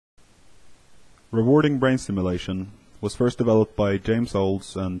Rewarding brain stimulation was first developed by James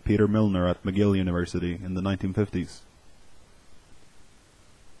Olds and Peter Milner at McGill University in the 1950s.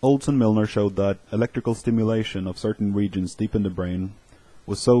 Olds and Milner showed that electrical stimulation of certain regions deep in the brain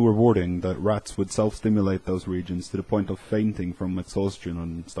was so rewarding that rats would self-stimulate those regions to the point of fainting from exhaustion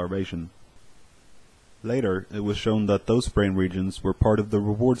and starvation. Later, it was shown that those brain regions were part of the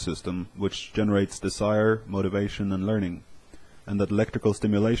reward system, which generates desire, motivation, and learning, and that electrical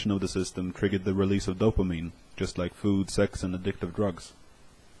stimulation of the system triggered the release of dopamine, just like food, sex, and addictive drugs.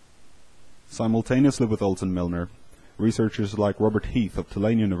 Simultaneously with Olds and Milner, researchers like Robert Heath of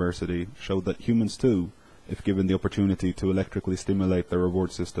Tulane University showed that humans too, if given the opportunity to electrically stimulate their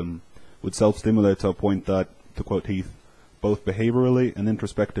reward system, would self-stimulate to a point that, to quote Heath, both behaviorally and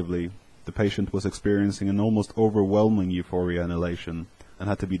introspectively, the patient was experiencing an almost overwhelming euphoria and elation, and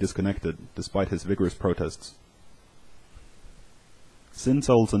had to be disconnected, despite his vigorous protests. Since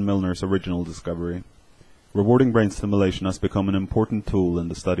Olds and Milner's original discovery, rewarding brain stimulation has become an important tool in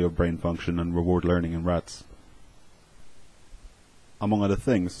the study of brain function and reward learning in rats. Among other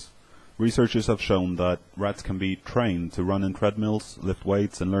things, researchers have shown that rats can be trained to run in treadmills, lift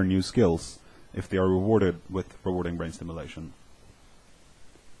weights, and learn new skills if they are rewarded with rewarding brain stimulation.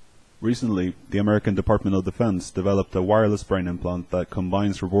 Recently, the American Department of Defense developed a wireless brain implant that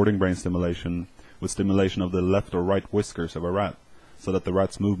combines rewarding brain stimulation with stimulation of the left or right whiskers of a rat, so that the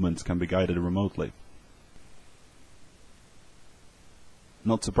rat's movements can be guided remotely.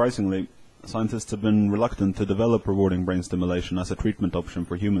 Not surprisingly, scientists have been reluctant to develop rewarding brain stimulation as a treatment option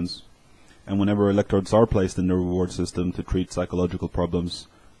for humans, and whenever electrodes are placed in the reward system to treat psychological problems,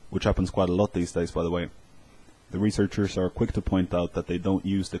 which happens quite a lot these days by the way, the researchers are quick to point out that they don't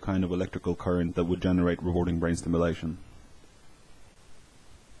use the kind of electrical current that would generate rewarding brain stimulation.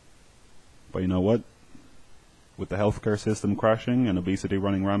 But you know what? With the healthcare system crashing and obesity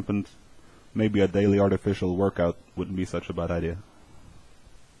running rampant, maybe a daily artificial workout wouldn't be such a bad idea.